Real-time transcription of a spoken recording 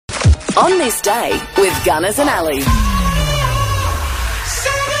On This Day with Gunners and Ali.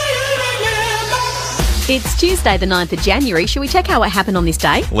 It's Tuesday, the 9th of January. Shall we check out what happened on this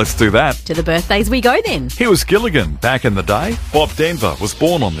day? Let's do that. To the birthdays we go then. He was Gilligan back in the day. Bob Denver was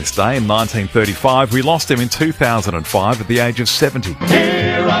born on this day in 1935. We lost him in 2005 at the age of 70.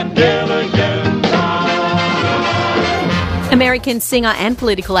 Here on Gilligan's American singer and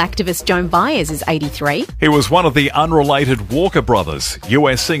political activist Joan Baez is 83. He was one of the unrelated Walker brothers.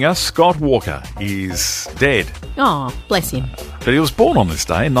 US singer Scott Walker is dead. Oh, bless him. But he was born on this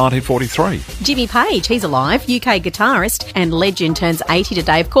day in 1943. Jimmy Page, he's alive. UK guitarist and legend, turns 80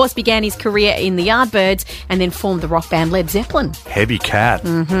 today. Of course, began his career in the Yardbirds and then formed the rock band Led Zeppelin. Heavy cat.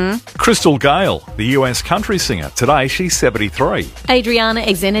 Crystal Gale, the US country singer. Today, she's 73. Adriana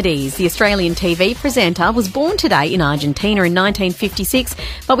Exenides, the Australian TV presenter, was born today in Argentina in 1956,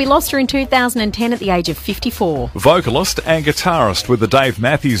 but we lost her in 2010 at the age of 54. Vocalist and guitarist with the Dave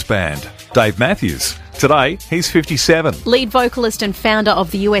Matthews Band. Dave Matthews. Today, he's 57. Lead vocalist and founder of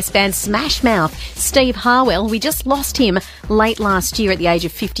the US band Smash Mouth, Steve Harwell. We just lost him late last year at the age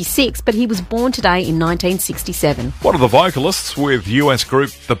of 56, but he was born today in 1967. One of the vocalists with US group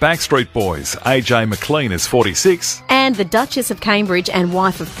The Backstreet Boys, AJ McLean, is 46. And the Duchess of Cambridge and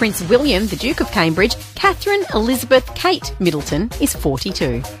wife of Prince William, the Duke of Cambridge, Catherine Elizabeth Kate Middleton, is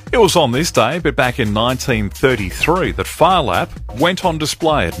 42. It was on this day, but back in 1933, that Phar Lap went on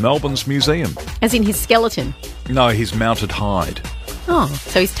display at Melbourne's museum. As in his skeleton. No, his mounted hide. Oh,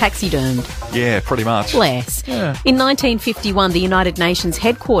 so he's taxidermed. Yeah, pretty much. Bless. Yeah. In 1951, the United Nations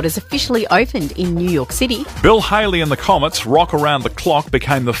headquarters officially opened in New York City. Bill Haley and the Comets' Rock Around the Clock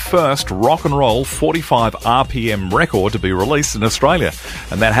became the first rock and roll 45 RPM record to be released in Australia,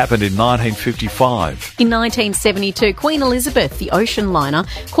 and that happened in 1955. In 1972, Queen Elizabeth, the ocean liner,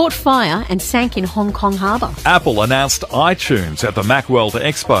 caught fire and sank in Hong Kong harbour. Apple announced iTunes at the Macworld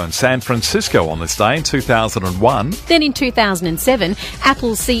Expo in San Francisco on this day in 2001. Then in 2007,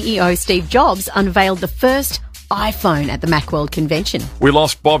 Apple's CEO Steve Jobs unveiled the first iPhone at the Macworld convention. We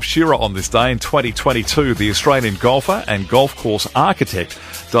lost Bob Shearer on this day in 2022. The Australian golfer and golf course architect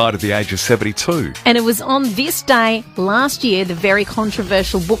died at the age of 72. And it was on this day last year the very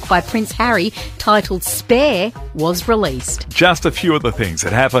controversial book by Prince Harry titled Spare was released. Just a few of the things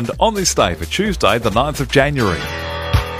that happened on this day for Tuesday, the 9th of January.